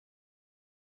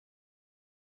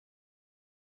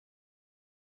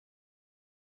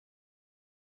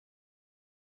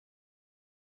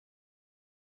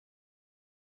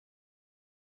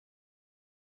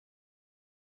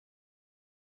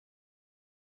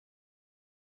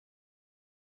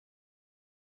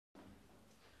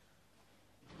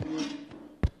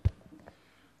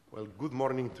Well, good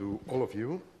morning to all of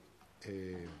you.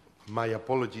 My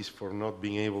apologies for not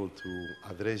being able to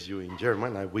address you in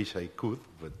German. I wish I could,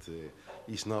 but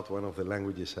it's not one of the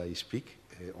languages I speak,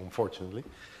 unfortunately.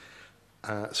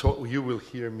 So you will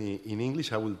hear me in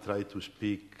English. I will try to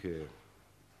speak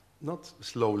not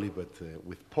slowly, but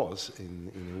with pause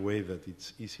in a way that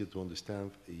it's easier to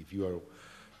understand if you are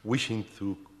wishing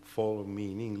to follow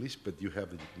me in English, but you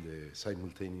have the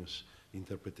simultaneous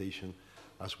interpretation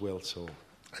as well, so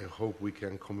I hope we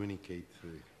can communicate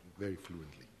very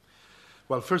fluently.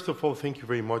 Well, first of all, thank you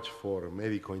very much for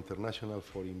México International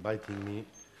for inviting me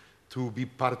to be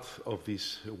part of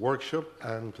this workshop,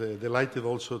 and delighted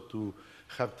also to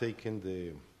have taken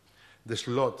the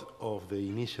slot of the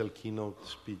initial keynote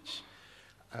speech.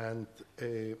 And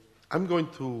I'm going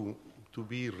to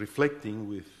be reflecting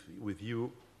with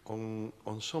you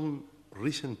on some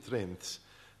recent trends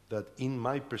that, in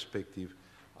my perspective,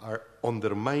 are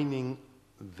undermining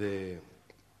the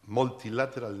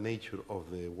multilateral nature of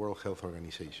the World Health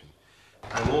Organization,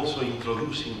 and also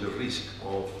introducing the risk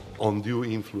of undue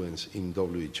influence in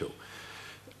WHO.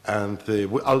 And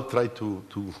I'll try to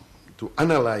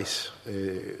analyze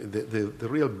the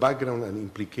real background and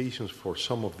implications for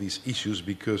some of these issues,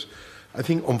 because I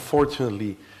think,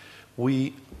 unfortunately,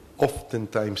 we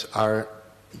oftentimes are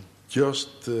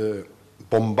just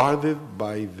bombarded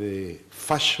by the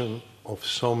fashion of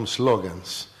some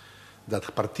slogans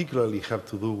that particularly have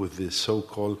to do with the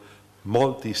so-called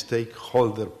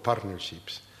multi-stakeholder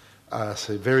partnerships as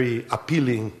a very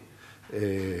appealing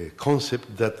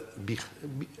concept that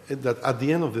at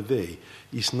the end of the day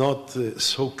is not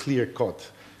so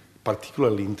clear-cut,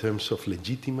 particularly in terms of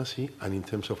legitimacy and in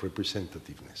terms of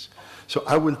representativeness. So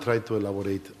I will try to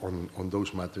elaborate on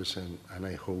those matters, and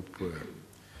I hope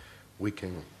we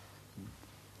can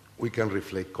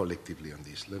reflect collectively on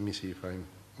this. Let me see if I'm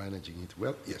managing it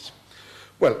well. Yes.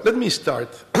 Well, let me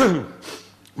start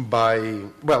by,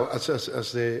 well,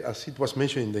 as it was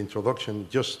mentioned in the introduction,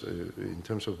 just in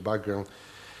terms of background,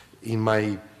 in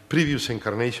my previous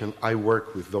incarnation, I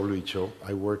worked with WHO.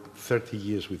 I worked 30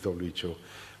 years with WHO,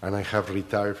 and I have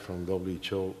retired from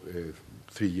WHO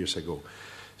 3 years ago.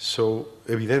 So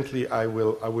evidently, I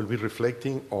will be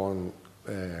reflecting on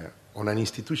an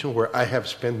institution where I have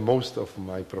spent most of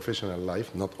my professional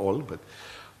life, not all, but,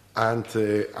 and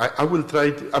I will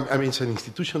try to, I mean, it's an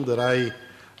institution that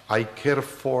I care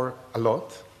for a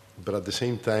lot, but at the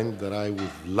same time that I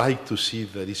would like to see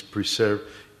that it's preserved,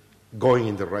 going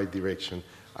in the right direction,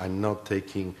 and not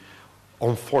taking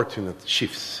unfortunate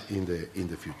shifts in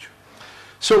the future.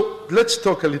 So let's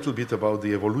talk a little bit about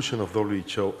the evolution of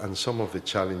WHO and some of the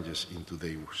challenges in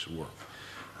today's world.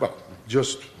 Well,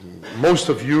 just most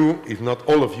of you, if not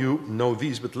all of you, know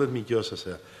this, but let me just as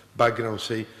a background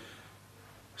say,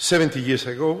 70 years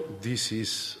ago, this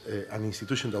is an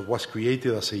institution that was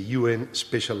created as a UN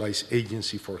specialized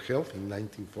agency for health in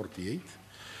 1948.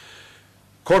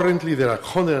 Currently, there are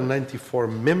 194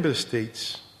 member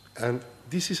states, and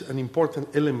this is an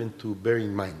important element to bear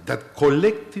in mind, that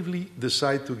collectively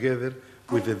decide together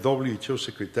with the WHO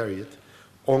Secretariat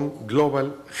on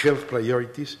global health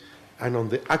priorities and on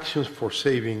the actions for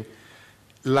saving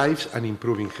lives and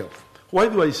improving health. Why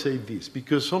do I say this?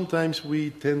 Because sometimes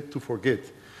we tend to forget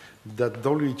that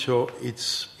WHO,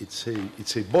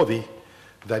 it's a body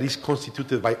that is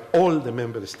constituted by all the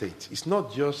member states. It's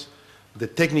not just the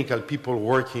technical people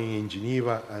working in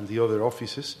Geneva and the other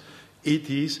offices.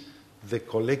 It is the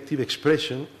collective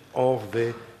expression of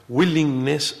the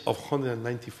willingness of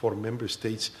 194 member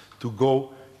states to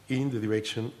go in the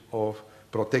direction of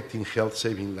protecting health,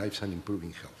 saving lives, and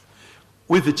improving health,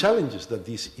 with the challenges that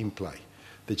these imply,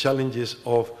 the challenges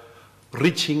of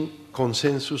reaching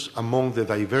consensus among the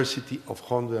diversity of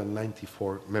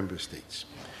 194 member states.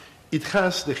 It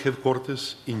has the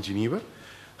headquarters in Geneva,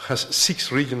 has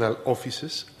 6 regional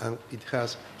offices, and it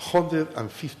has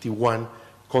 151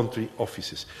 country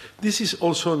offices. This is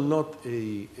also not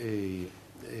I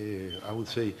would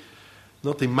say,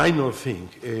 not a minor thing.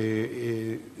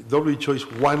 WHO is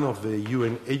one of the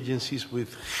UN agencies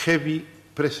with heavy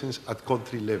presence at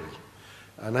country level.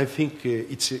 And I think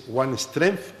it's one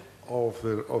strength of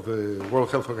the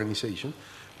World Health Organization,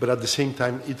 but at the same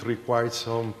time it requires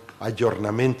some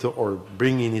aggiornamento, or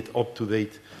bringing it up to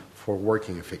date for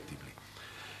working effectively.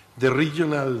 The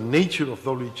regional nature of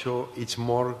WHO, it's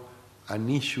more an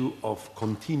issue of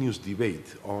continuous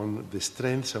debate on the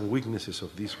strengths and weaknesses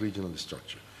of this regional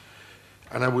structure.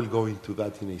 And I will go into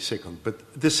that in a second.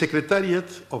 But the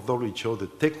Secretariat of WHO, the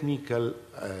technical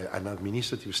and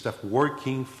administrative staff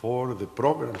working for the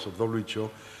programs of WHO,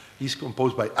 is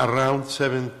composed by around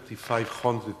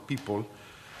 7,500 people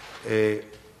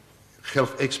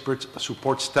health experts,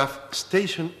 support staff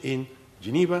stationed in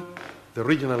Geneva, the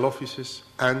regional offices,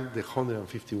 and the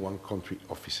 151 country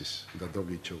offices that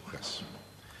WHO has.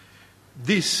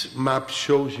 This map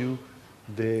shows you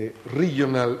the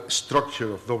regional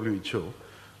structure of WHO,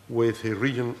 with a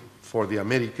region for the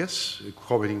Americas,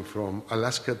 covering from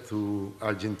Alaska to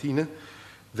Argentina,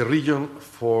 the region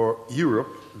for Europe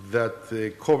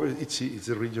that covers, it's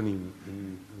a region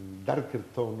in darker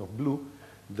tone of blue,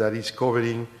 that is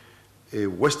covering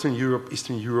Western Europe,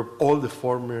 Eastern Europe, all the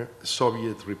former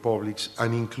Soviet republics,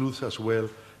 and includes as well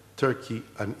Turkey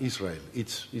and Israel.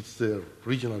 It's the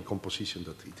regional composition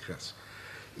that it has.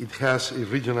 It has a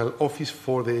regional office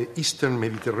for the Eastern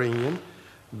Mediterranean,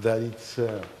 that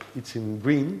it's in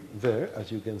green there,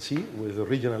 as you can see, with a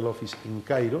regional office in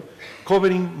Cairo,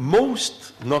 covering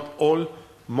most, not all,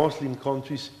 Muslim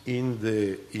countries in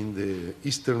the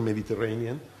Eastern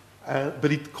Mediterranean,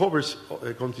 but it covers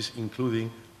countries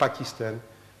including Pakistan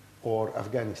or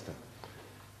Afghanistan.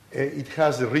 It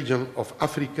has the region of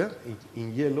Africa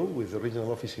in yellow, with the regional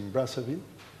office in Brazzaville,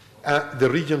 the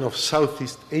region of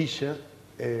Southeast Asia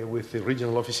with the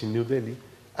regional office in New Delhi,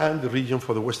 and the region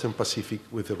for the Western Pacific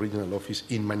with the regional office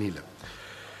in Manila.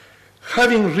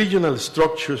 Having regional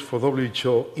structures for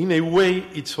WHO, in a way,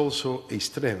 it's also a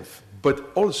strength,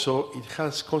 but also it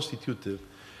has constituted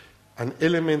an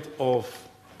element of,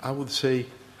 I would say,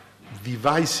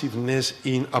 divisiveness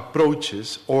in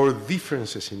approaches or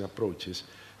differences in approaches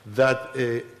that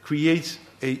creates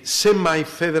a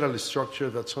semi-federal structure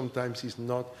that sometimes is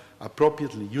not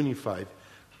appropriately unified,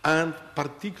 and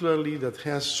particularly that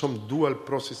has some dual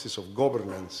processes of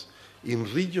governance in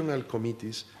regional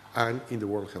committees and in the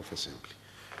World Health Assembly.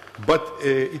 But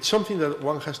it's something that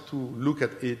one has to look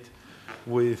at it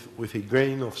with a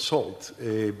grain of salt,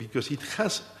 because it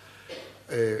has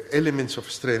elements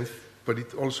of strength, but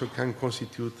it also can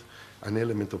constitute an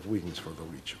element of weakness for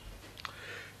WHO.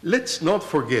 Let's not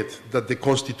forget that the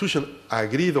Constitution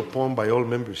agreed upon by all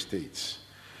member states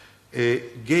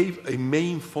gave a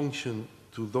main function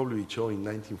to WHO in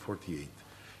 1948.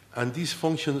 And this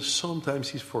function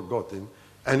sometimes is forgotten,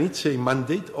 and it's a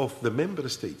mandate of the member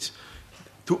states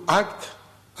to act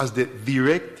as the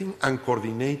directing and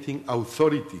coordinating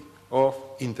authority of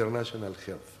international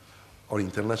health or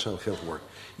international health work.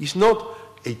 It's not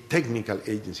a technical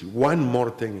agency, one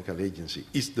more technical agency.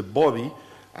 It's the body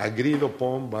agreed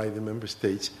upon by the member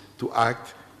states to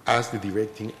act as the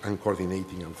directing and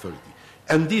coordinating authority.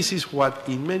 And this is what,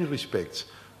 in many respects,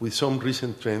 with some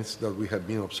recent trends that we have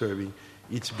been observing,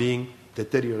 it's being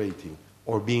deteriorating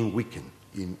or being weakened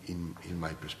in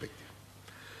my perspective.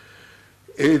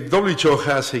 WHO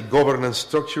has a governance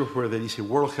structure where there is a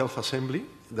World Health Assembly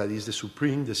that is the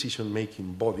supreme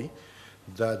decision-making body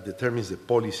that determines the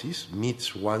policies,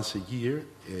 meets once a year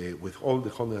with all the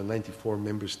 194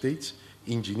 member states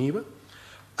in Geneva,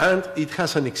 and it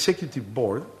has an executive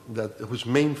board whose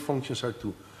main functions are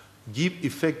to give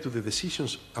effect to the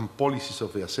decisions and policies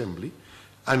of the Assembly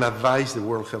and advise the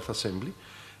World Health Assembly.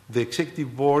 The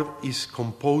executive board is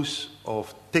composed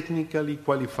of technically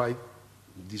qualified,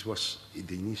 this was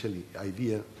the initial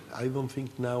idea, I don't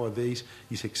think nowadays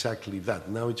is exactly that.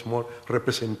 Now it's more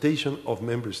representation of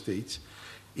member states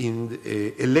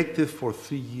elected for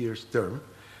 3 years term,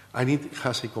 and it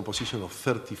has a composition of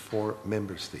 34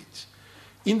 member states.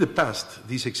 In the past,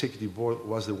 this executive board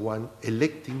was the one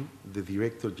electing the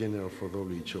Director General for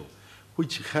WHO,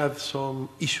 which had some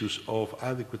issues of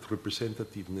adequate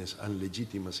representativeness and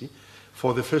legitimacy.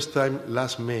 For the first time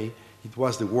last May, it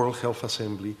was the World Health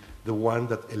Assembly, the one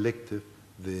that elected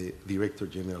the Director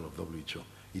General of WHO.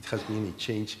 It has been a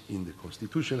change in the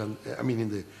constitution, and in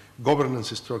the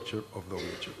governance structure of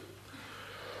WHO.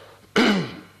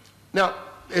 Now,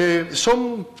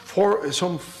 some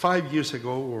 5 years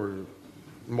ago or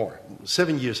more,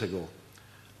 7 years ago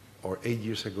or 8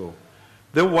 years ago,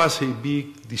 there was a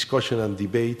big discussion and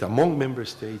debate among member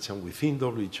states and within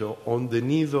WHO on the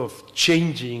need of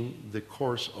changing the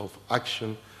course of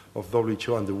action of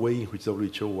WHO and the way in which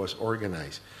WHO was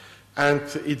organized. And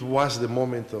it was the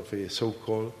moment of a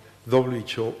so-called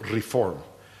WHO reform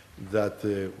that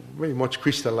very much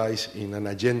crystallized in an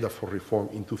agenda for reform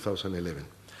in 2011.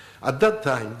 At that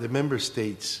time, the member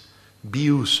states'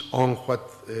 views on what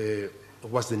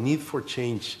was the need for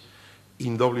change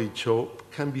in WHO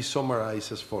can be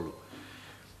summarized as follows.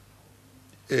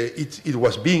 It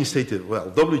was being stated, well,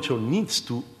 WHO needs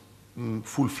to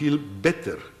fulfill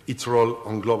better its role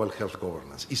on global health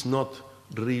governance. It's not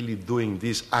really doing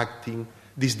this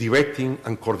directing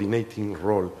and coordinating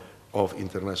role of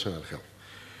international health.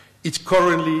 It's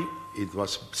currently, it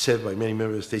was said by many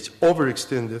member states,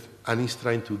 overextended and is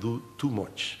trying to do too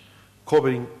much,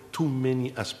 covering too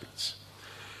many aspects.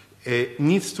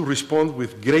 Needs to respond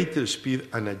with greater speed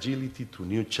and agility to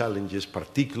new challenges,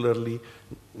 particularly,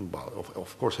 well,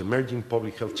 of course, emerging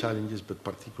public health challenges, but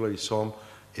particularly some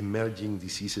emerging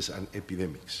diseases and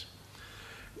epidemics.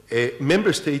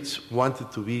 Member states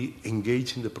wanted to be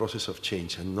engaged in the process of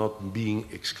change and not being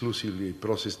exclusively a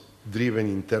process driven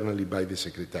internally by the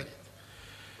Secretariat.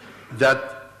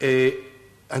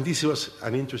 And this was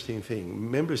an interesting thing.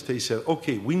 Member states said,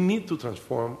 okay, we need to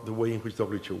transform the way in which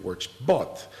WHO works,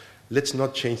 but let's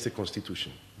not change the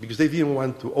Constitution, because they didn't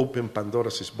want to open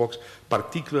Pandora's box,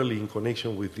 particularly in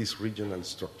connection with this regional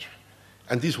structure.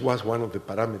 And this was one of the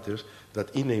parameters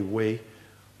that, in a way,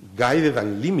 guided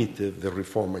and limited the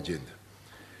reform agenda.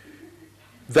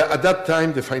 At that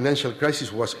time, the financial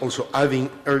crisis was also adding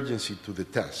urgency to the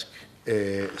task.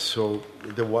 So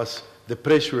there was the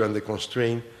pressure and the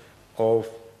constraint of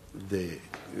the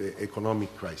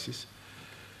economic crisis.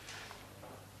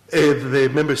 The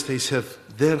member states said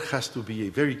there has to be a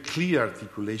very clear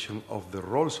articulation of the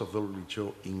roles of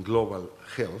WHO in global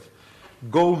health,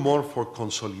 go more for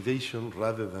consolidation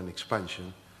rather than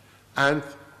expansion, and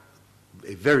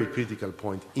a very critical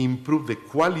point, improve the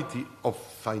quality of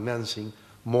financing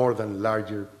more than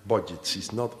larger budgets.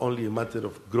 It's not only a matter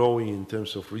of growing in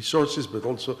terms of resources, but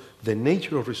also the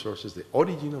nature of resources, the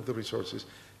origin of the resources,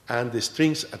 and the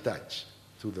strings attached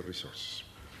to the resources.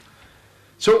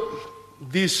 So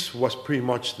this was pretty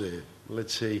much the,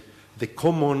 let's say, the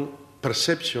common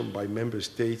perception by member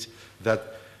states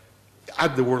that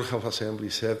at the World Health Assembly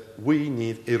said, we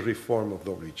need a reform of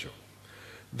WHO.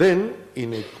 Then,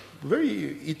 in a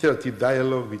very iterative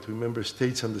dialogue between member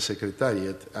states and the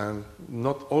Secretariat, and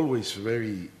not always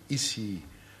very easy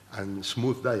and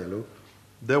smooth dialogue,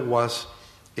 there was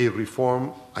a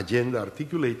reform agenda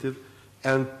articulated,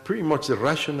 and pretty much the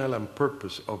rationale and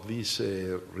purpose of this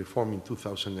reform in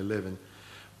 2011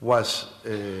 was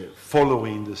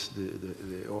following this,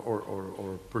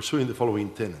 or pursuing the following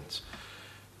tenets.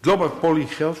 Global public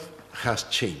health has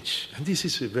changed, and this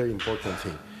is a very important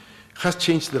thing, has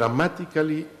changed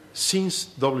dramatically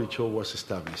since WHO was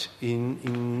established. In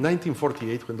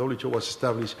 1948, when WHO was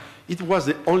established, it was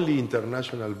the only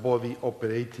international body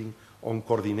operating on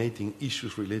coordinating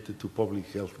issues related to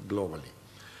public health globally.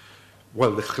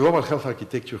 Well, the global health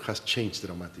architecture has changed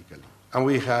dramatically, and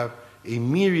we have a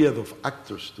myriad of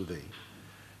actors today,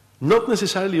 not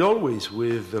necessarily always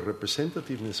with the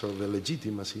representativeness or the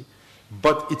legitimacy,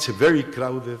 but it's a very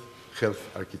crowded health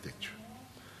architecture.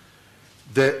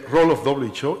 The role of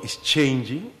WHO is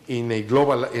changing in a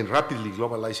rapidly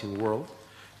globalizing world,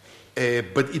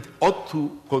 but it ought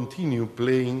to continue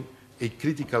playing a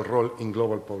critical role in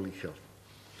global public health.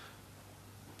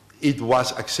 It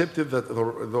was accepted that the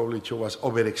WHO was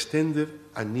overextended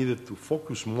and needed to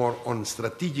focus more on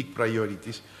strategic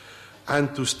priorities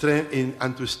and to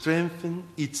strengthen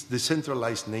its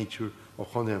decentralized nature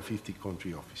of 150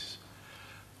 country offices.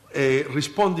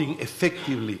 Responding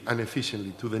effectively and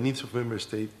efficiently to the needs of member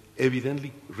states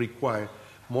evidently require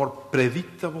more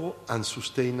predictable and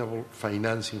sustainable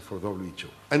financing for WHO.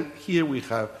 And here we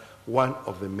have one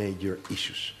of the major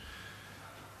issues.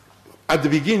 At the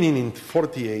beginning, in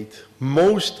 1948,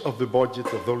 most of the budget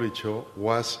of WHO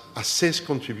was assessed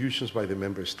contributions by the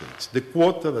member states, the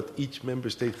quota that each member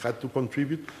state had to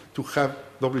contribute to have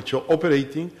WHO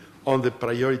operating on the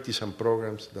priorities and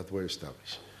programs that were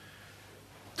established.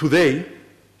 Today,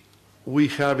 we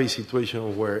have a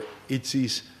situation where it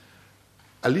is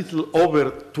a little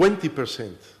over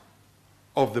 20%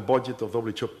 of the budget of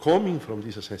WHO coming from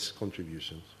these assessed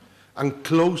contributions, and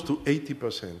close to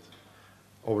 80%,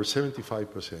 over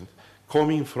 75%,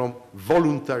 coming from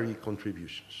voluntary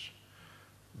contributions.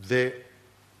 The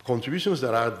contributions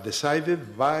that are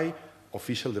decided by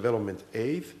official development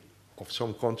aid of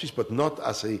some countries, but not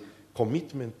as a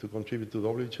commitment to contribute to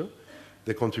WHO,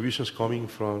 the contributions coming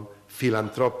from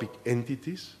philanthropic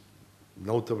entities,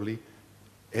 notably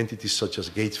entities such as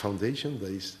Gates Foundation,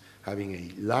 that is having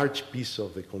a large piece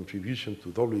of the contribution to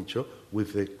WHO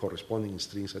with the corresponding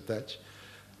strings attached,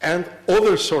 and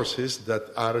other sources that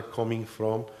are coming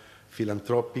from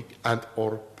philanthropic and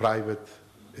or private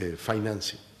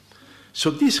financing.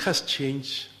 So this has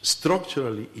changed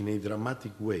structurally in a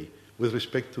dramatic way with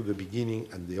respect to the beginning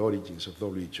and the origins of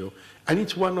WHO, and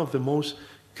it's one of the most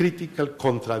critical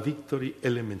contradictory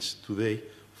elements today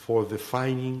for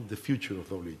defining the future of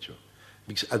WHO.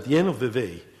 Because at the end of the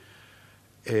day,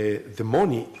 the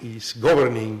money is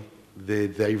governing the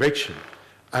direction,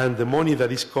 and the money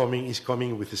that is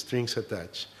coming with the strings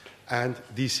attached, and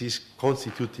this is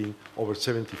constituting over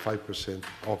 75%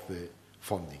 of the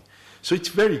funding. So it's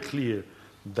very clear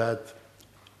that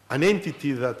an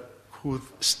entity that who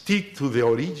stick to the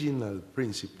original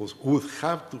principles would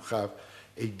have to have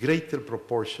a greater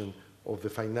proportion of the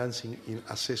financing in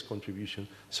assessed contribution,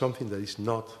 something that is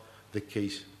not the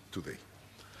case today.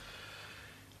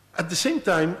 At the same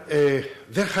time,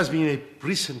 there has been a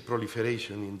recent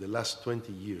proliferation in the last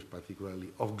 20 years, particularly,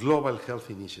 of global health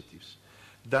initiatives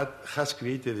that has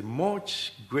created a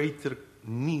much greater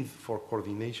need for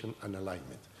coordination and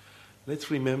alignment.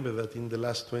 Let's remember that in the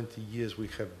last 20 years we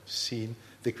have seen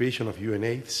the creation of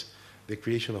UNAIDS, the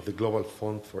creation of the Global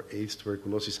Fund for AIDS,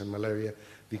 Tuberculosis and Malaria,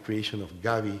 the creation of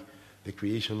Gavi, the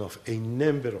creation of a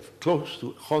number of close to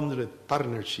 100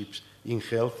 partnerships in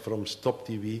health, from Stop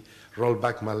TB,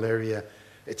 Rollback Malaria,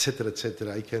 etc.,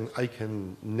 etc. I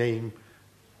can name,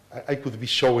 I could be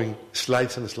showing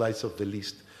slides and slides of the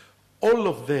list. All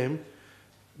of them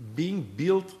being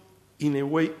built in a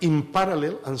way in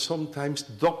parallel and sometimes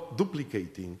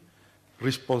duplicating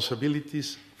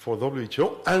responsibilities for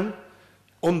WHO and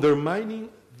undermining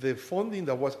the funding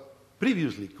that was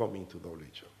previously coming to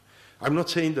WHO. I'm not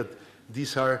saying that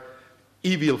these are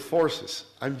evil forces.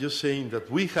 I'm just saying that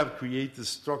we have created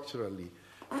structurally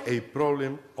a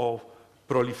problem of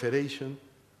proliferation,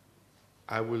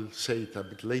 I will say it a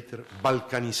bit later,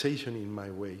 balkanization in my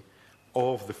way,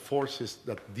 of the forces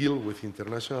that deal with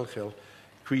international health,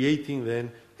 creating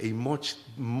then a much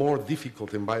more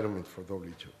difficult environment for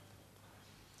WHO.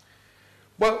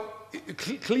 Well,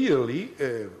 clearly,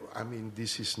 I mean,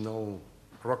 this is no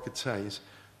rocket science,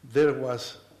 there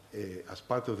was, as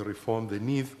part of the reform, the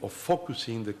need of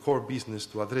focusing the core business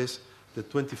to address the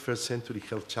 21st century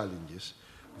health challenges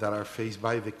that are faced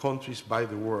by the countries, by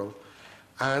the world,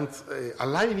 and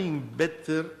aligning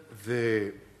better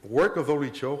the work of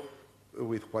WHO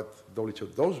with what WHO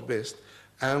does best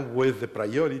and with the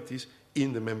priorities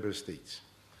in the member states.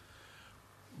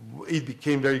 It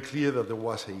became very clear that there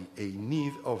was a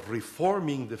need of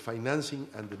reforming the financing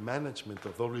and the management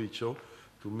of WHO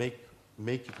to make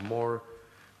it more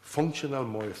functional,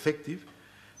 more effective,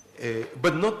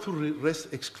 but not to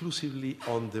rest exclusively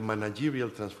on the managerial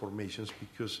transformations,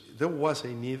 because there was a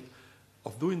need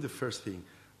of doing the first thing,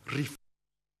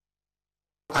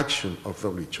 action of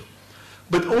WHO.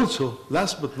 But also,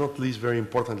 last but not least, very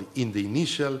importantly, in the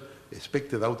initial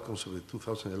expected outcomes of the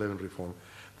 2011 reform,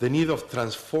 the need of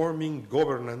transforming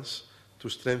governance to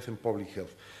strengthen public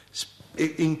health,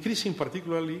 increasing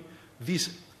particularly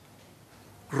this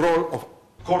role of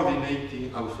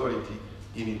coordinating authority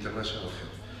in international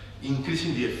health,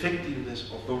 increasing the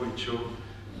effectiveness of WHO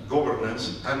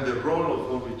governance and the role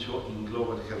of WHO in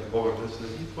global health governance, that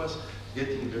it was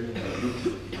getting very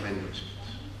diluted in many respects.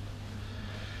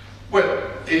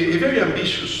 Well, a very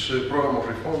ambitious program of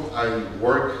reform. I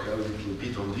worked a little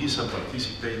bit on this and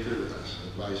participated as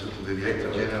advisor to the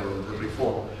Director General of the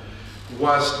reform.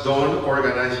 Was done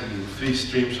organizing in 3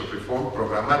 streams of reform: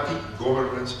 programmatic,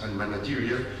 governance, and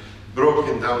managerial,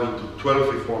 broken down into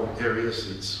 12 reform areas.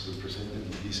 It's represented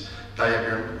in this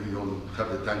diagram. We don't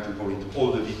have the time to go into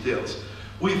all the details.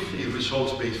 With a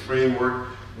results-based framework,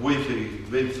 with a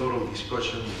very thorough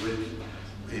discussion with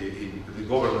the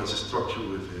governance structure,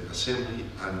 with the assembly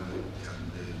and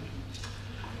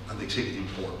the executive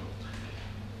board.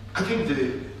 I think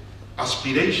the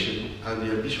aspiration and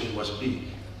the ambition was big,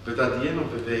 but at the end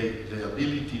of the day, the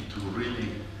ability to really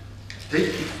take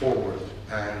it forward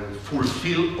and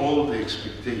fulfill all the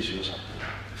expectations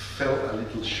fell a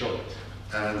little short.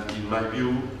 And in my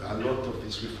view, a lot of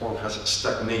this reform has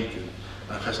stagnated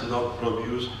and has not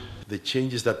produced the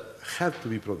changes that had to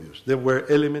be produced. There were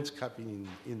elements happening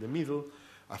in the middle,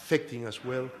 affecting as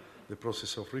well the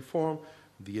process of reform,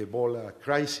 the Ebola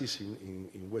crisis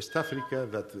in West Africa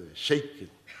that shaken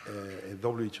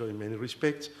WHO in many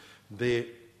respects, the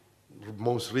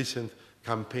most recent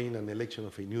campaign and election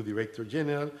of a new Director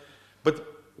General. But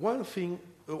one thing,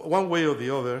 one way or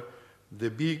the other, the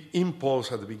big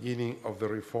impulse at the beginning of the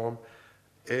reform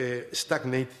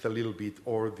stagnated a little bit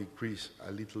or decreased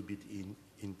a little bit in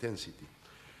intensity.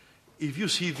 If you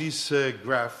see this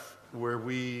graph, where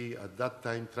we at that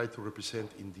time tried to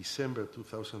represent in December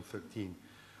 2013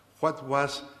 what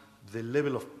was the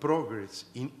level of progress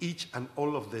in each and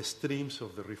all of the streams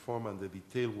of the reform and the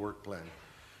detailed work plan,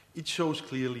 it shows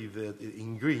clearly that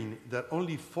in green that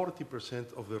only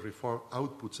 40% of the reform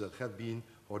outputs that had been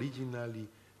originally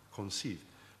conceived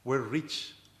were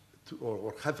reached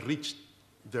or had reached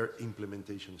their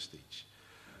implementation stage.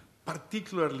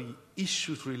 Particularly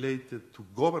issues related to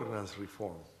governance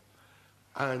reform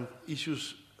and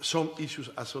some issues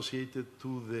associated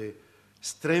to the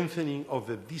strengthening of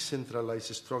the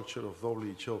decentralized structure of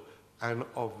WHO and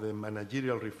of the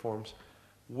managerial reforms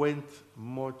went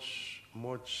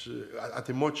at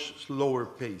a much slower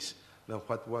pace than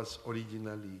what was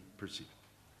originally perceived.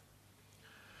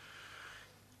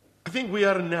 I think we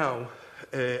are now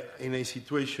in a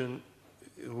situation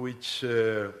which,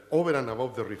 over and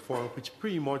above the reform, which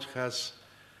pretty much has,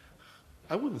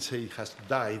 I wouldn't say it has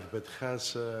died, but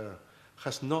has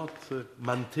not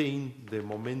maintained the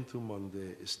momentum and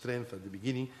the strength at the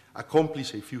beginning,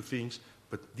 accomplished a few things,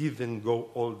 but didn't go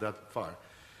all that far.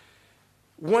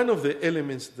 One of the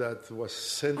elements that was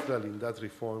central in that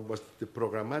reform was the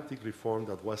programmatic reform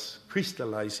that was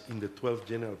crystallized in the 12th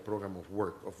General Program of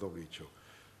Work of WHO,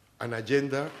 an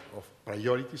agenda of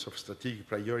priorities, of strategic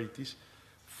priorities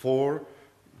for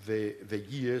the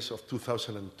years of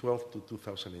 2012 to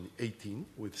 2018,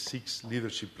 with 6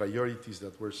 leadership priorities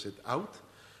that were set out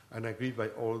and agreed by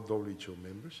all WHO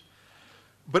members.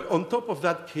 But on top of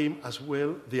that came as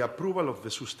well the approval of the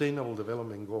Sustainable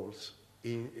Development Goals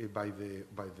by the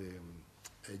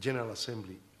General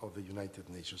Assembly of the United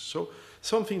Nations. So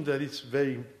something that is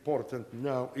very important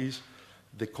now is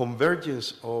the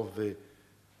convergence of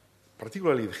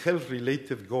particularly the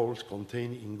health-related goals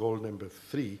contained in goal number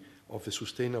 3 of the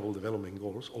Sustainable Development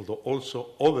Goals, although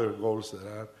also other goals that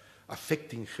are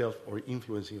affecting health or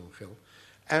influencing on health,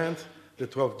 and the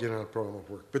 12th General Program of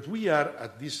Work. But we are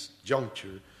at this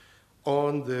juncture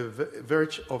on the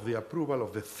verge of the approval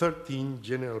of the 13th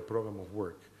General Program of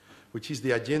Work, which is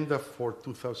the agenda for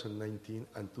 2019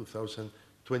 and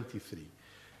 2023.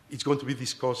 It's going to be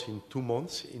discussed in 2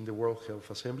 months in the World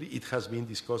Health Assembly. It has been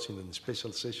discussed in a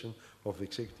special session of the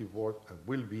Executive Board and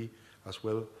will be as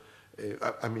well.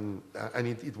 And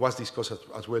it was discussed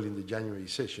as well in the January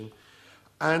session.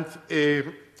 And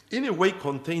in a way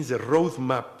contains a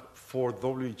roadmap for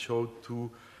WHO to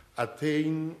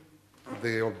attain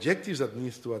the objectives that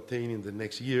needs to attain in the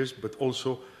next years, but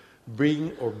also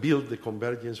bring or build the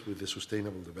convergence with the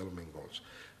Sustainable Development Goals.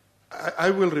 I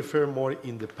will refer more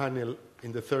in the panel,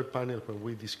 in the third panel, when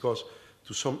we discuss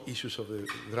to some issues of the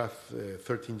draft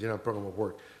 13 General Program of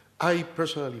Work. I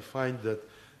personally find that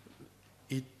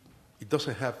it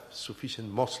doesn't have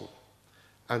sufficient muscle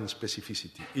and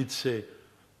specificity. It's a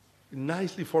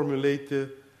nicely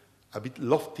formulated, a bit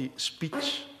lofty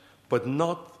speech, but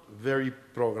not very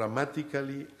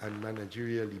programmatically and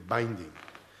managerially binding.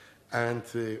 And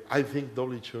I think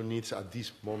WHO needs at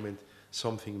this moment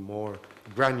something more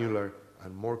granular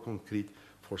and more concrete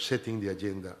for setting the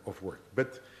agenda of work.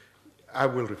 But I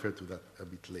will refer to that a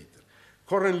bit later.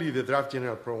 Currently, the draft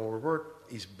General Program of Work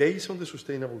is based on the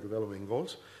Sustainable Development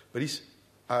Goals, but is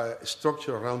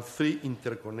structured around 3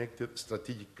 interconnected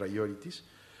strategic priorities: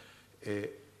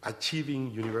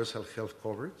 achieving universal health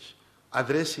coverage,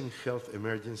 addressing health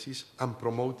emergencies, and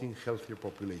promoting healthier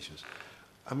populations.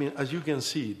 I mean, as you can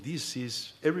see, this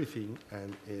is everything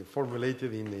and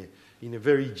formulated in a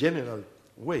very general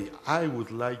way. I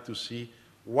would like to see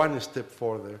one step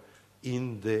further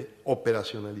in the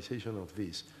operationalization of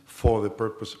this for the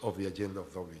purpose of the agenda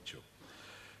of WHO.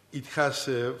 It has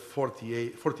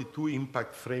 42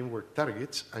 impact framework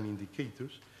targets and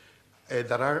indicators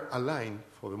that are aligned,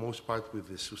 for the most part, with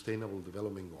the Sustainable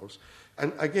Development Goals.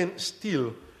 And again,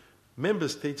 still, member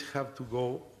states have to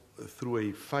go through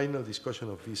a final discussion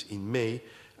of this in May.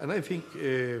 And I think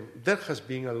there has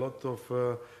been a lot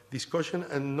of discussion,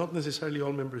 and not necessarily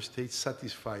all member states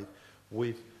satisfied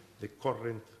with the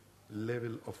current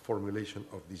level of formulation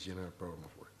of this General Program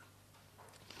of Work.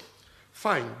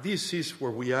 Fine, this is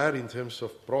where we are in terms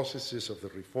of processes of the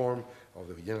reform of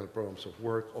the General Programs of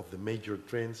Work, of the major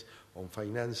trends on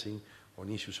financing, on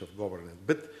issues of governance.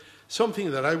 But something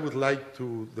that I would like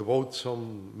to devote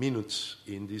some minutes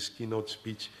in this keynote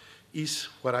speech is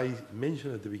what I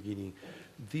mentioned at the beginning,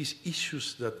 these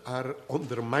issues that are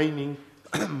undermining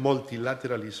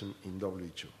multilateralism in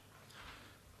WHO.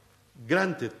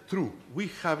 Granted, true,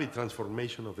 we have a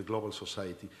transformation of the global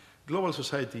society. Global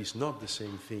society is not the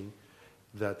same thing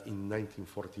that in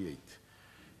 1948.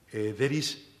 There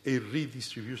is a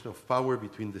redistribution of power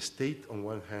between the state on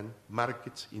one hand,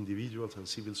 markets, individuals, and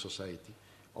civil society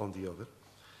on the other,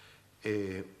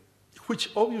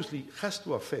 which obviously has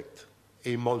to affect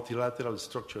a multilateral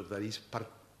structure that is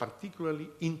particularly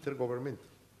intergovernmental.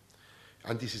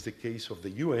 And this is the case of the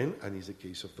UN and is the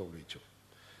case of WHO.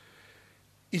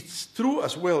 It's true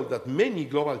as well that many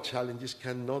global challenges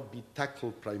cannot be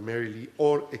tackled primarily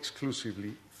or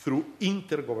exclusively through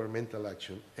intergovernmental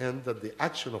action, and that the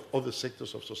action of other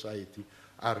sectors of society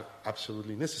are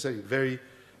absolutely necessary, very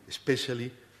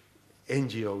especially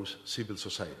NGOs, civil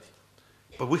society.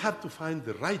 But we have to find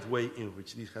the right way in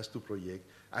which this has to project,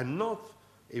 and not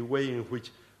a way in which,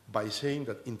 by saying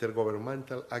that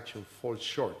intergovernmental action falls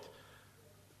short,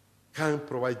 can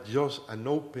provide just an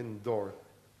open door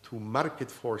to market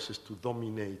forces to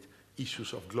dominate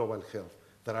issues of global health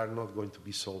that are not going to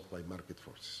be solved by market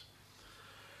forces.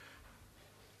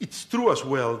 It's true as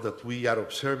well that we are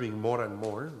observing more and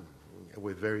more,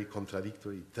 with very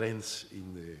contradictory trends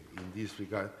in this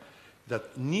regard,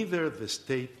 that neither the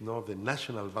state nor the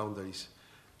national boundaries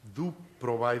do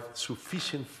provide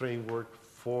sufficient framework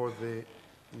for the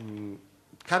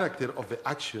character of the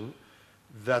action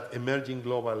that emerging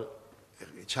global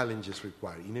challenges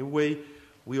require. In a way,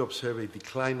 we observe a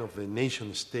decline of the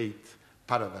nation-state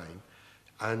paradigm,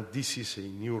 and this is a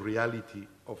new reality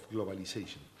of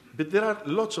globalization. But there are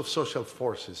lots of social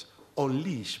forces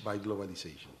unleashed by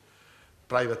globalization.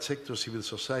 Private sector, civil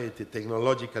society,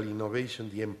 technological innovation,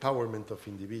 the empowerment of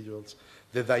individuals,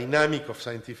 the dynamic of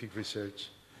scientific research,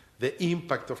 the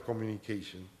impact of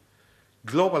communication,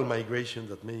 global migration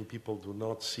that many people do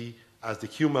not see as the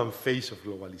human face of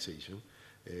globalization,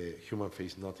 human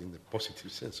face not in the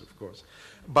positive sense, of course,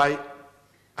 by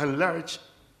and large,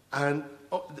 and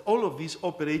all of these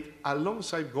operate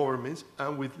alongside governments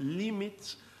and with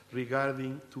limits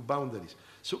regarding to boundaries.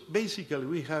 So basically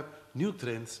we have new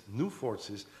trends, new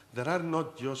forces that are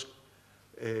not just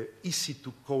easy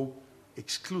to cope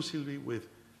exclusively with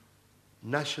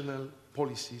national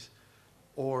policies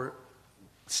or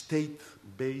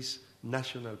state-based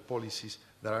national policies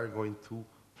that are going to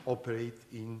operate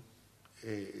in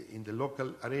the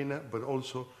local arena, but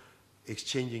also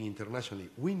exchanging internationally.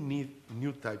 We need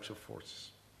new types of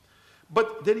forces.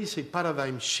 But there is a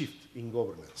paradigm shift in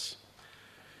governance.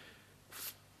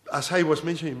 As I was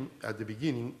mentioning at the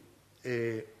beginning,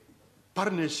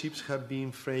 partnerships have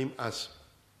been framed as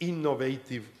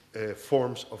innovative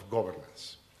forms of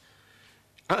governance.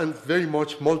 And very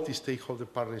much multi-stakeholder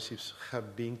partnerships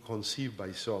have been conceived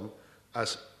by some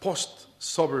as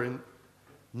post-sovereign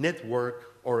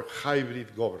network or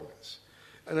hybrid governance.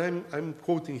 And I'm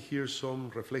quoting here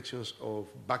some reflections of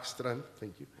Backstrand,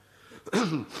 thank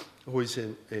you, who is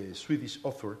a Swedish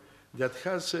author that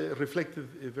has reflected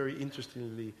very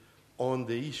interestingly on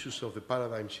the issues of the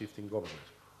paradigm shift in governance.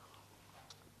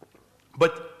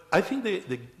 But I think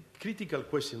the critical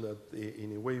question that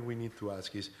in a way we need to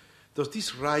ask is, does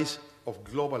this rise of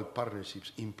global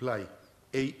partnerships imply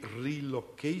a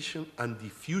relocation and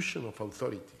diffusion of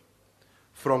authority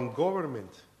from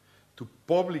government to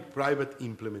public-private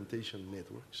implementation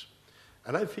networks?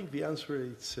 And I think the answer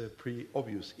is pretty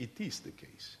obvious. It is the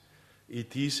case.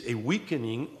 It is a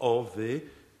weakening of the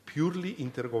purely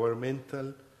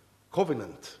intergovernmental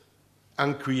covenant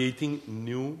and creating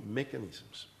new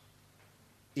mechanisms.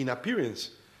 In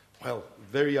appearance, well,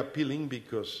 very appealing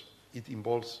because it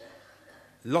involves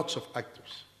lots of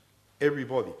actors,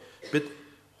 everybody. But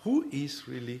who is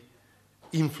really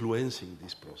influencing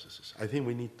these processes? I think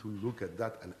we need to look at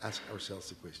that and ask ourselves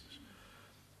the questions.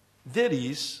 There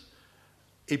is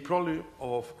a problem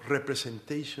of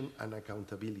representation and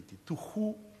accountability. To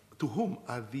whom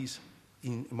are these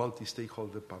in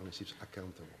multi-stakeholder partnerships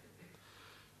accountable?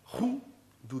 Who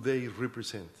do they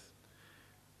represent?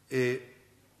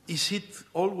 Is it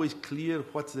always clear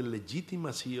what's the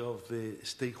legitimacy of the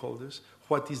stakeholders?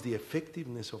 What is the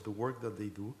effectiveness of the work that they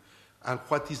do? And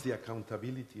what is the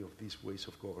accountability of these ways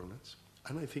of governance?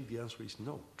 And I think the answer is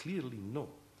no, clearly no.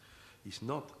 It's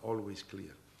not always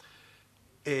clear.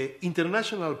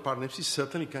 International partnerships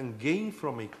certainly can gain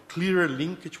from a clearer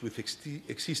linkage with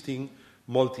existing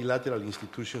multilateral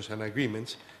institutions and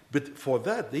agreements, but for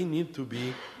that they need to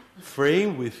be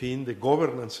framed within the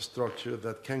governance structure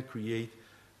that can create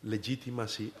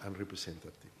legitimacy and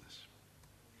representativeness.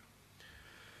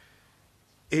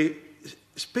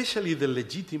 Especially the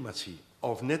legitimacy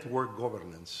of network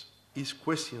governance is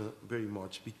questioned very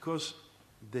much because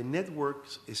the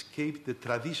networks escape the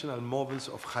traditional models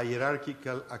of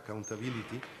hierarchical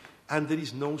accountability, and there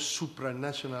is no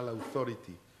supranational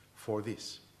authority for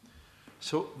this.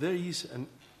 So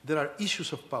there are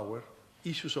issues of power,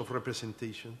 issues of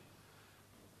representation,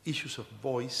 issues of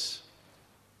voice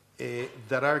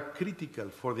that are critical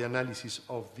for the analysis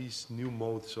of these new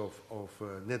modes of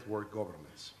network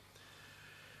governance.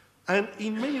 And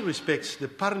in many respects, the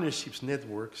partnerships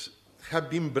networks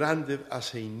have been branded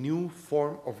as a new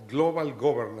form of global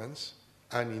governance,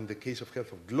 and in the case of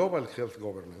health, of global health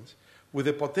governance, with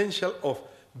the potential of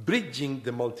bridging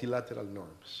the multilateral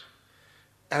norms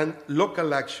and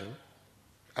local action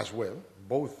as well,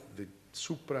 both the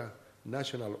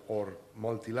supranational or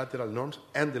multilateral norms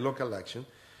and the local action,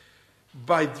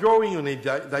 by drawing on a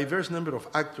diverse number of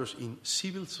actors in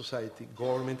civil society,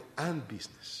 government, and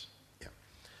business. Yeah.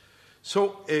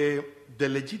 So the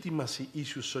legitimacy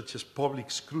issues such as public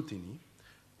scrutiny,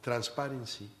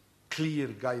 transparency, clear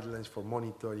guidelines for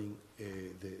monitoring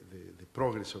the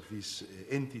progress of these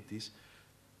entities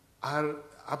are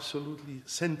absolutely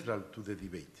central to the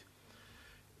debate.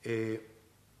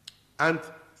 And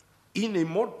in a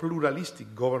more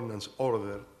pluralistic governance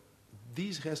order,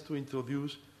 this has to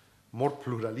introduce more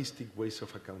pluralistic ways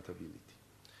of accountability.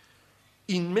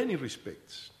 In many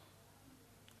respects,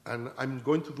 and I'm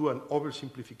going to do an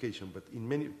oversimplification,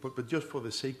 but just for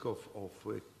the sake of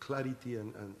clarity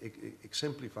and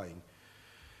exemplifying,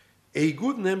 a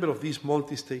good number of these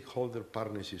multi-stakeholder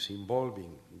partnerships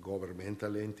involving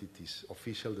governmental entities,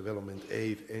 official development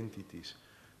aid entities,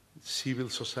 civil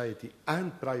society,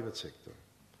 and private sector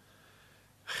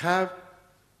have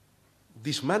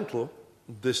dismantled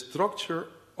the structure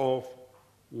of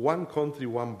one country,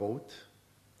 one vote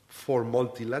for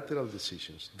multilateral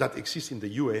decisions that exist in the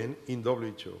UN, in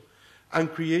WHO, and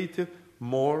created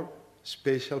more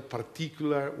special,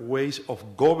 particular ways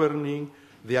of governing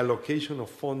the allocation of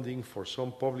funding for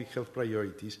some public health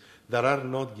priorities that are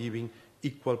not giving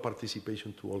equal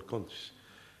participation to all countries.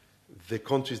 The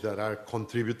countries that are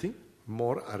contributing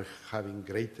more are having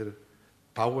greater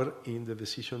power in the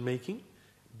decision making,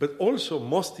 but also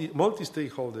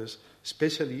multi-stakeholders,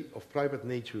 especially of private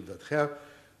nature that have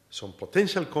some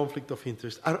potential conflict of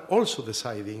interest, are also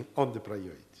deciding on the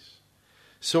priorities.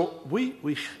 So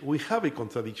we have a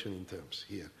contradiction in terms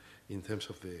here, in terms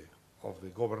of the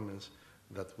governance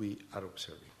that we are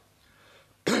observing.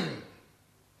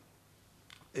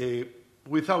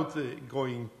 Without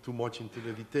going too much into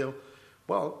the detail,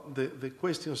 well, the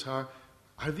questions are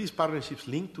these partnerships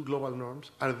linked to global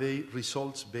norms? Are they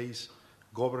results-based,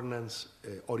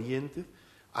 governance-oriented?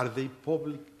 Are they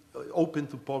open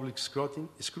to public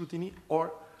scrutiny,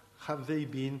 or have they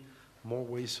been more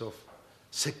ways of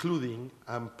secluding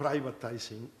and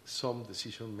privatizing some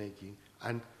decision-making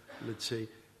and, let's say,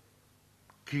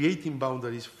 creating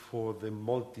boundaries for the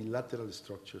multilateral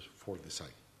structures for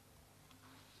deciding?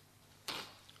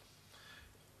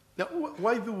 Now,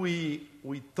 why do we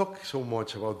talk so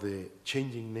much about the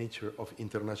changing nature of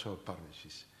international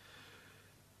partnerships?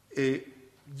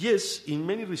 Yes, in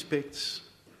many respects,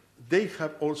 they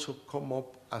have also come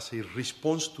up as a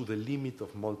response to the limit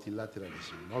of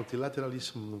multilateralism.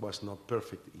 Multilateralism was not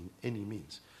perfect in any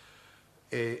means,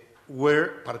 where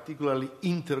particularly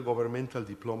intergovernmental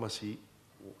diplomacy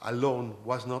alone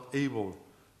was not able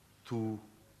to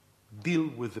deal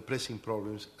with the pressing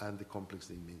problems and the complex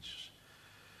dimensions.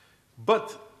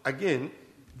 But again,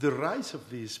 the rise of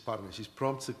these partnerships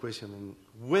prompts the question on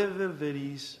whether there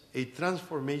is a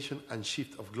transformation and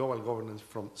shift of global governance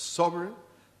from sovereign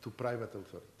to private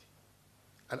authority.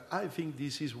 And I think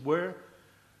this is where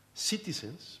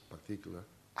citizens, in particular,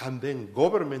 and then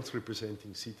governments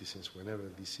representing citizens whenever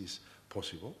this is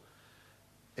possible,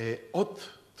 ought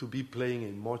to be playing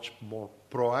a much more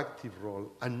proactive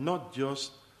role and not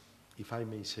just, if I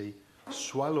may say,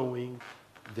 swallowing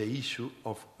the issue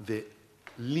of the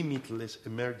limitless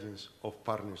emergence of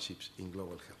partnerships in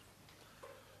global health.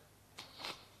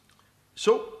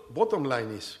 So, bottom line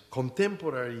is,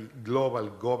 contemporary global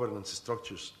governance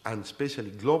structures, and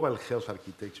especially global health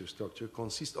architecture structure,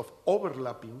 consist of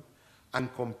overlapping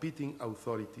and competing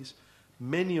authorities,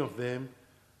 many of them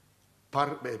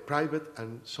private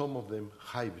and some of them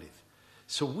hybrid.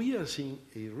 So we are seeing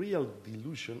a real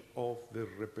dilution of the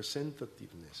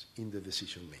representativeness in the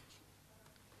decision making.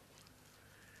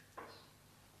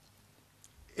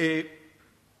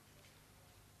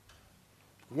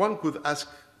 One could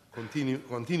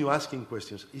continue asking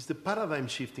questions. Is the paradigm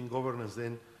shift in governance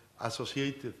then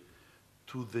associated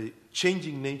to the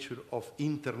changing nature of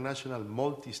international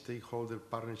multi-stakeholder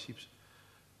partnerships?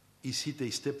 Is it a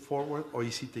step forward or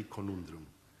is it a conundrum?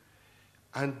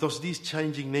 And does this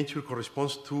changing nature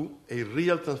correspond to a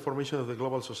real transformation of the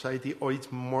global society, or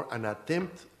it's more an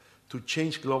attempt to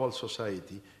change global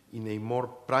society in a more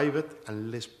private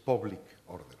and less public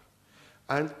order?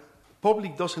 And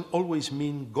public doesn't always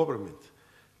mean government,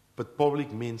 but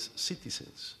public means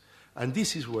citizens. And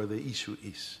this is where the issue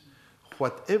is.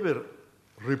 Whatever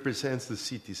represents the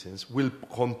citizens will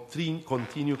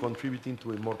continue contributing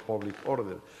to a more public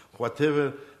order.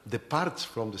 Whatever departs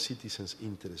from the citizens'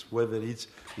 interest, whether it's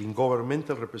in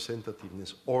governmental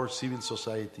representativeness or civil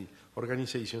society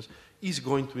organizations, is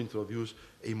going to introduce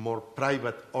a more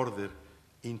private order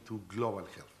into global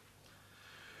health.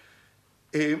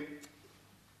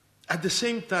 At the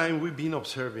same time, we've been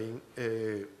observing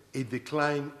a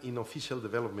decline in official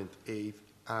development aid,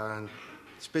 and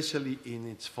especially in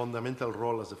its fundamental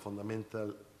role as a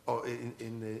fundamental, or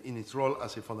in its role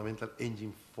as a fundamental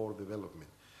engine for development.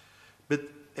 But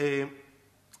I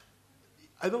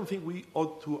don't think we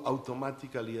ought to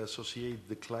automatically associate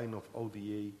decline of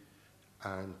ODA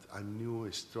and a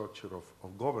new structure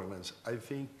of governance. I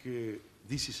think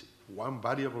this is one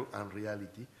variable and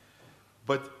reality.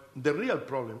 But the real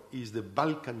problem is the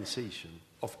balkanization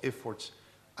of efforts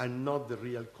and not the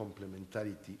real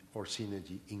complementarity or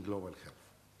synergy in global health.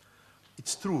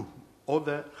 It's true,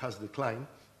 ODA has declined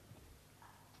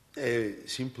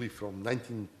simply from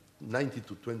 1990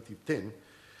 to 2010.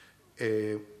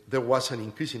 There was an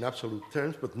increase in absolute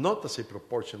terms, but not as a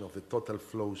proportion of the total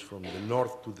flows from the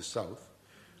north to the south.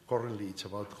 Currently, it's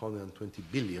about 120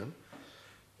 billion.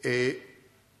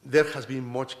 There has been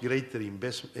much greater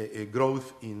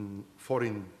growth in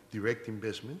foreign direct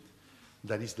investment.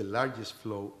 That is the largest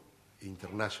flow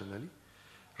internationally.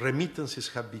 Remittances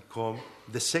have become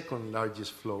the second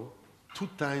largest flow, 2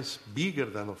 times bigger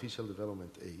than official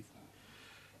development aid.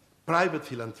 Private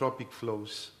philanthropic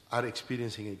flows are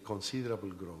experiencing a considerable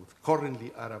growth,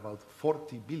 currently are about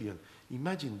 40 billion.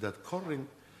 Imagine that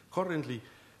currently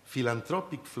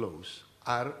philanthropic flows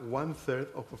are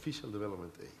 1/3 of official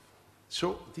development aid.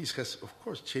 So this has, of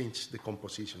course, changed the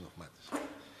composition of matters.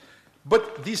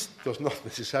 But this does not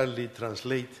necessarily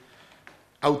translate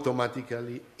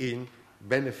automatically in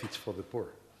benefits for the poor.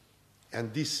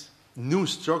 And this new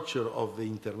structure of the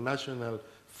international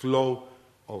flow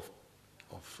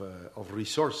of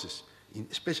resources,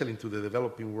 especially into the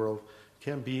developing world,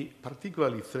 can be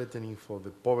particularly threatening for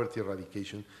the poverty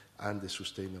eradication and the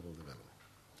sustainable development.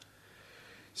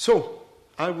 So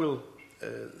I will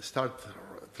start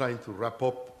trying to wrap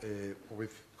up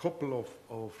with a couple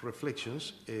of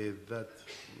reflections that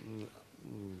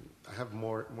I have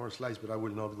more slides, but I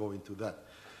will not go into that.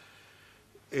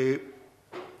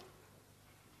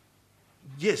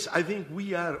 Yes, I think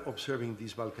we are observing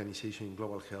this balkanization in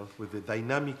global health, with the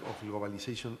dynamic of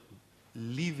globalization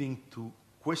leading to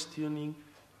questioning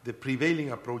the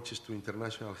prevailing approaches to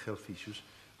international health issues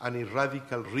and a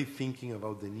radical rethinking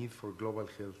about the need for global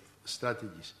health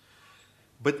strategies.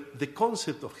 But the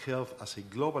concept of health as a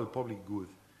global public good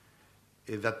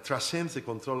that transcends the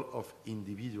control of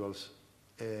individuals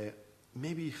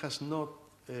maybe has not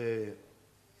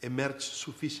emerged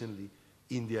sufficiently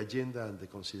in the agenda and the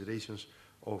considerations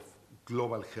of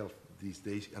global health these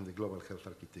days and the global health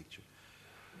architecture.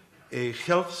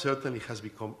 Health certainly has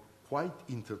become quite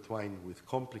intertwined with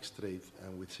complex trade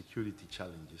and with security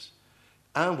challenges.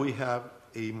 And we have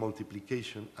a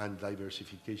multiplication and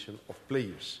diversification of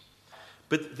players.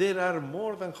 But there are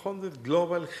more than 100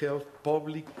 global health,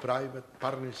 public-private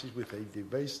partnerships with a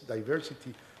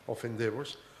diversity of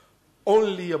endeavors.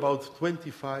 Only about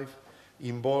 25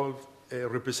 involve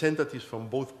representatives from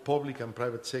both public and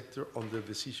private sector on the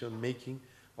decision-making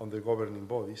on the governing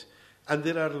bodies. And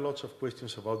there are lots of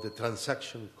questions about the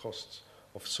transaction costs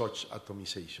of such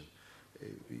atomization.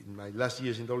 In my last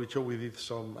years in WHO, we did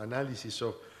some analysis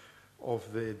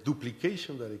of the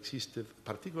duplication that existed,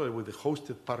 particularly with the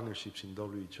hosted partnerships in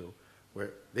WHO,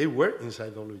 where they were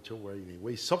inside WHO, were in a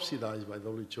way subsidized by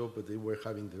WHO, but they were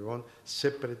having their own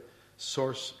separate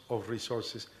source of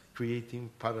resources, creating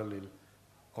parallel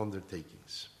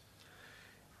undertakings.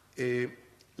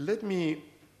 Let me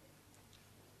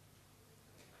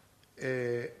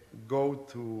go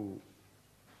to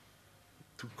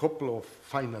a couple of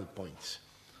final points.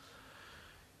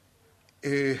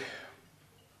 There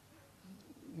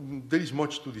is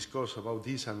much to discuss about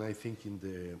this, and I think in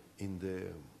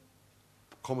the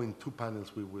coming 2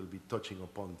 panels we will be touching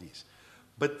upon this.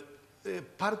 But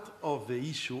part of the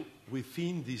issue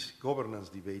within this governance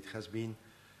debate has been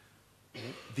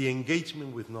the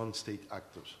engagement with non-state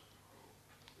actors.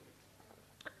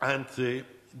 And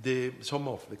some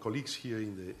of the colleagues here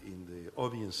in the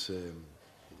audience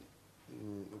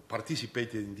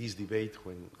participated in this debate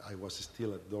when I was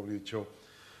still at WHO.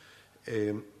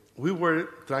 We were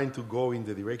trying to go in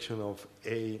the direction of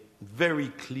a very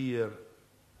clear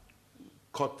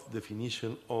cut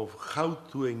definition of how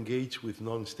to engage with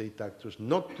non-state actors,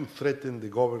 not to threaten the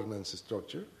governance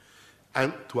structure,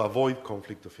 and to avoid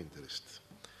conflict of interest.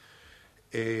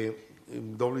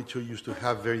 WHO used to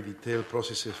have very detailed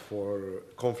processes for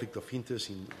conflict of interest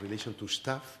in relation to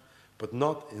staff, but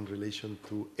not in relation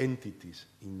to entities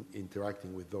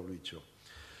interacting with WHO.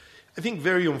 I think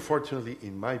very unfortunately,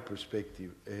 in my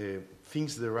perspective,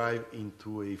 things derive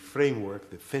into a framework,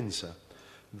 the FENSA,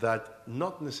 that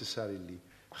not necessarily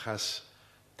has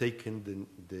taken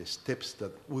the steps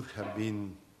that would have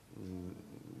been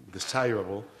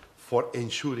desirable for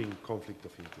ensuring conflict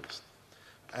of interest.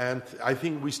 And I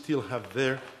think we still have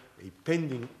there a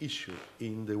pending issue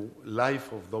in the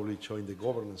life of WHO, in the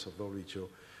governance of WHO,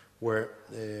 where,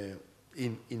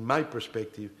 in my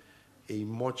perspective, a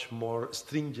much more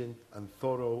stringent and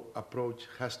thorough approach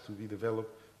has to be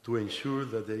developed to ensure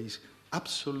that there is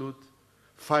absolute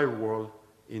firewall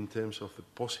in terms of the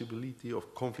possibility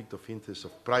of conflict of interest,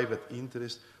 of private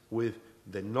interest with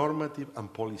the normative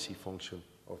and policy function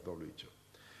of WHO.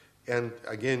 And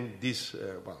again, this,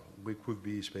 we could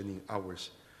be spending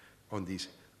hours on this.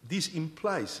 This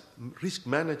implies risk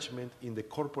management in the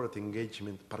corporate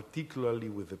engagement, particularly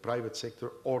with the private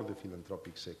sector or the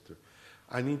philanthropic sector.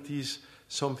 And it is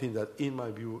something that, in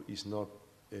my view, is not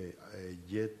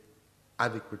yet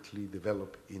adequately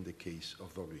developed in the case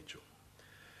of WHO.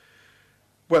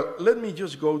 Well, let me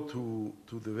just go to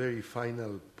the very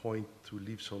final point to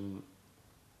leave some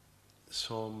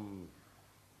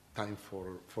time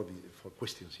for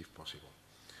questions, if possible.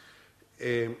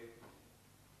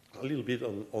 A little bit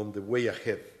on the way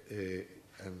ahead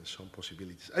and some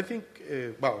possibilities. I think,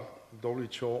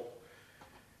 WHO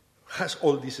has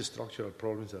all these structural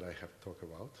problems that I have talked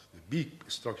about, the big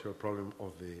structural problem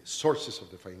of the sources of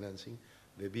the financing,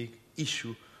 the big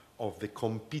issue of the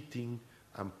competing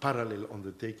and parallel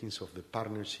undertakings of the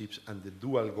partnerships and the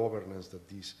dual governance that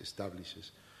this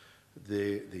establishes,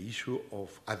 the issue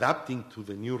of adapting to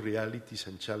the new realities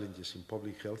and challenges in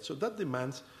public health. So that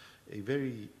demands a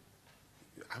very,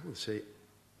 I would say,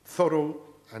 thorough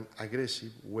and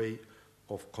aggressive way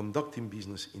of conducting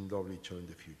business in WHO in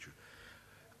the future.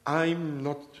 I'm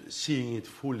not seeing it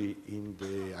fully in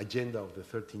the agenda of the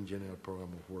 13th General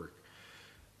Program of Work,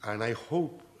 and I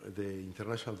hope the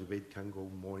international debate can go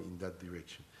more in that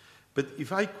direction. But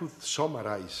if I could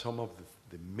summarize some of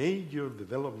the major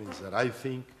developments that I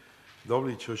think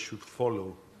WHO should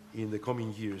follow in the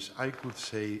coming years, I could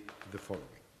say the following.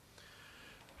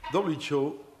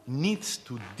 WHO needs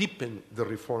to deepen the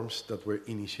reforms that were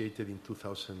initiated in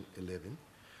 2011,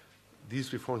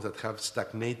 these reforms that have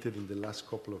stagnated in the last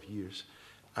couple of years,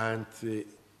 and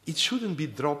it shouldn't be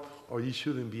dropped or it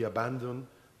shouldn't be abandoned,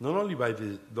 not only by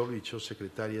the WHO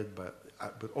Secretariat,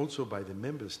 but also by the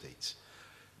member states.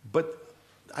 But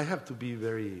I have to be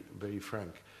very, very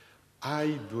frank.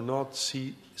 I do not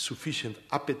see sufficient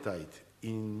appetite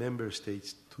in member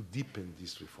states to deepen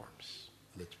these reforms.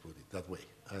 Let's put it that way.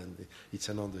 And it's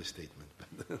an understatement.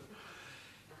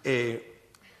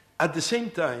 At the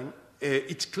same time,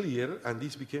 it's clear, and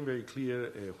this became very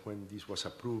clear when this was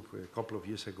approved a couple of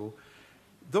years ago,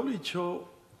 WHO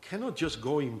cannot just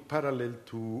go in parallel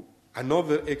to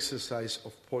another exercise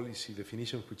of policy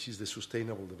definition, which is the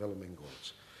Sustainable Development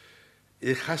Goals.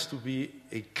 It has to be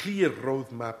a clear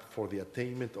roadmap for the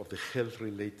attainment of the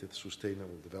health-related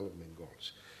Sustainable Development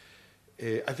Goals.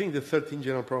 I think the 13th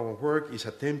General Program of Work is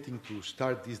attempting to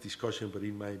start this discussion, but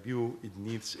in my view, it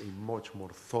needs a much more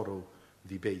thorough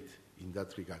debate in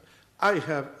that regard. I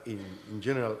have, in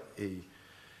general,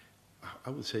 I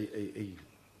would say, a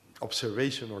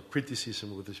observation or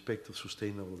criticism with respect to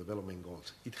Sustainable Development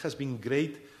Goals. It has been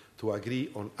great to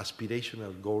agree on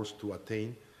aspirational goals to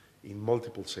attain in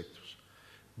multiple sectors,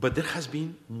 but there has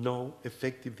been no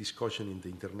effective discussion in the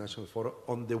international forum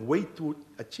on the way to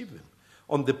achieve them,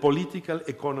 on the political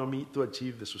economy to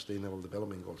achieve the Sustainable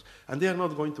Development Goals. And they are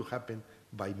not going to happen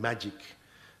by magic,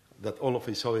 that all of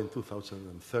a sudden in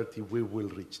 2030 we will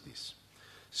reach this.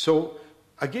 So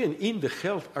again, in the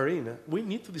health arena, we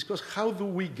need to discuss how do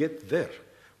we get there.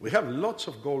 We have lots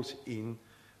of goals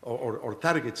or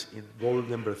targets in goal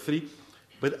number 3,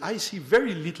 but I see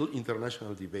very little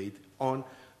international debate on,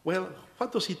 well,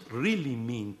 what does it really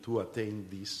mean to attain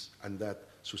this and that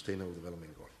Sustainable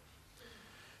Development Goal?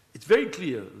 It's very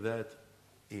clear that,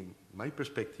 in my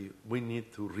perspective, we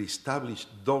need to reestablish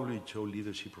WHO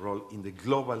leadership role in the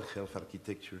global health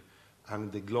architecture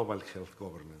and the global health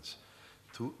governance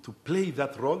to play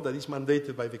that role that is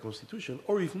mandated by the Constitution.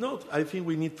 Or if not, I think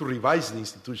we need to revise the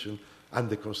institution and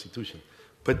the Constitution.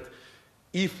 But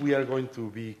if we are going to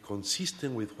be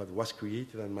consistent with what was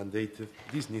created and mandated,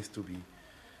 this needs to be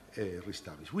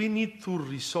reestablished. We need to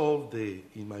resolve the,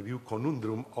 in my view,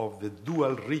 conundrum of the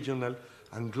dual regional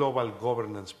and global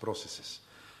governance processes.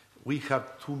 We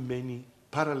have too many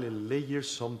parallel layers,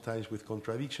 sometimes with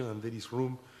contradiction, and there is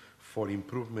room for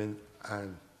improvement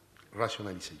and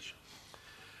rationalization.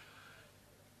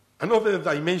 Another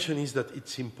dimension is that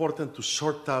it's important to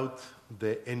sort out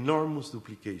the enormous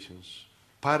duplications,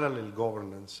 parallel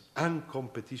governance, and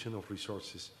competition of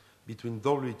resources between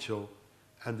WHO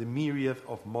and the myriad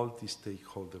of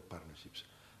multi-stakeholder partnerships.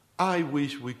 I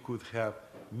wish we could have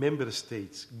member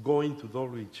states going to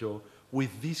WHO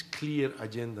with this clear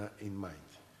agenda in mind,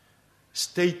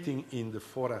 stating in the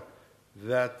fora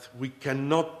that we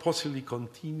cannot possibly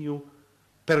continue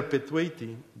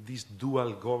perpetuating this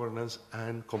dual governance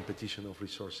and competition of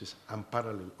resources and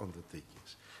parallel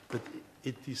undertakings. But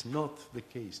it is not the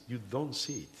case. You don't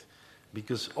see it,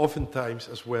 because oftentimes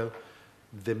as well,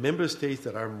 the member states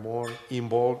that are more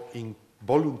involved in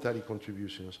voluntary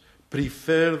contributions,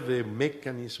 prefer the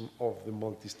mechanism of the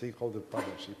multi-stakeholder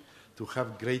partnership to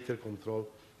have greater control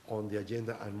on the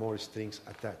agenda and more strings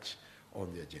attached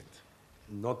on the agenda,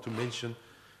 not to mention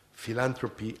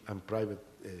philanthropy and private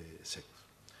sector.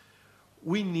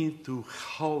 We need to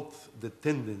halt the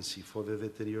tendency for the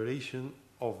deterioration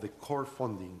of the core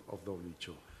funding of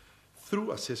WHO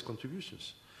through assessed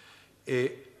contributions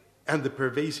and the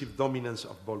pervasive dominance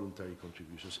of voluntary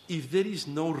contributions. If there is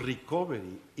no recovery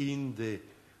in the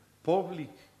public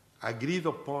agreed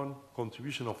upon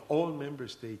contribution of all member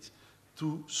states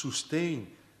to sustain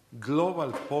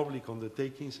global public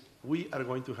undertakings, we are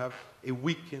going to have a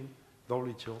weakened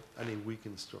WHO and a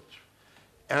weakened structure.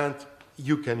 And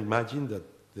you can imagine that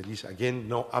there is, again,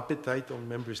 no appetite on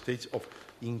member states of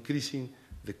increasing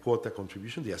the quota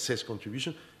contribution, the assessed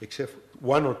contribution, except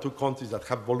one or two countries that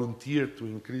have volunteered to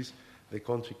increase the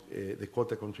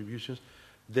quota contributions.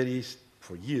 There is,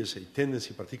 for years, a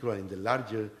tendency, particularly in the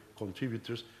larger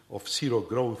contributors, of zero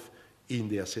growth in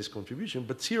the assessed contribution.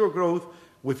 But zero growth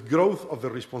with growth of the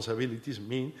responsibilities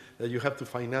mean that you have to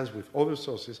finance with other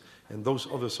sources, and those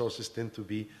other sources tend to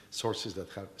be sources that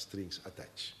have strings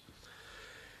attached.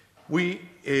 We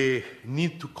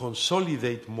need to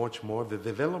consolidate much more the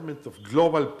development of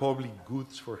global public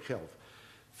goods for health,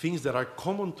 things that are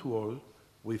common to all,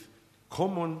 with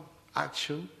common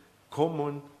action,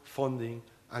 common funding,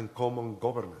 and common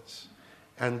governance.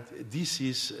 And this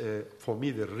is, for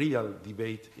me, the real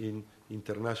debate in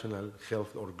international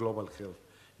health or global health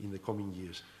in the coming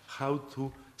years. How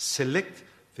to select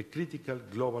the critical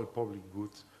global public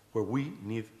goods where we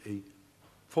need a,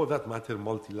 for that matter,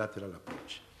 multilateral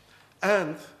approach.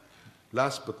 And,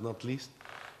 last but not least,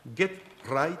 get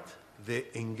right the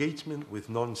engagement with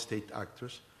non-state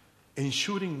actors,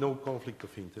 ensuring no conflict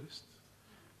of interest,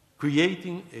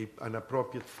 creating an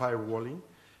appropriate firewalling,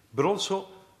 but also,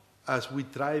 as we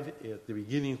tried at the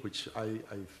beginning, which I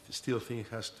still think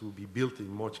has to be built in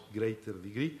much greater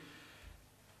degree,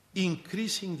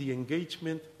 increasing the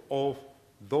engagement of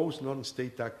those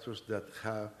non-state actors that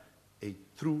have a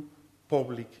true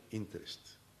public interest,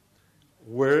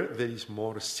 where there is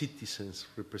more citizens'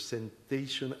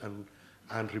 representation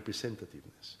and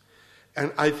representativeness.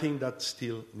 And I think that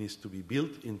still needs to be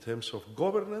built in terms of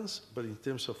governance, but in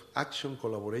terms of action,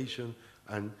 collaboration,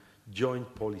 and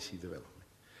joint policy development.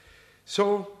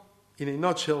 So, in a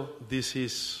nutshell, this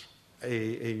is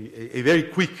a very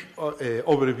quick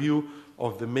overview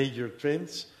of the major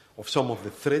trends, of some of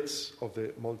the threats of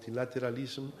the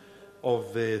multilateralism,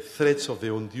 of the threats of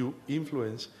the undue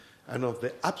influence, and of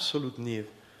the absolute need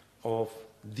of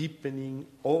deepening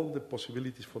all the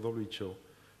possibilities for WHO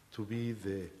to be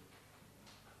the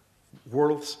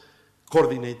world's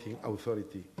coordinating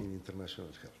authority in international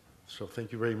health. So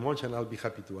thank you very much, and I'll be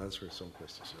happy to answer some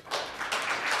questions.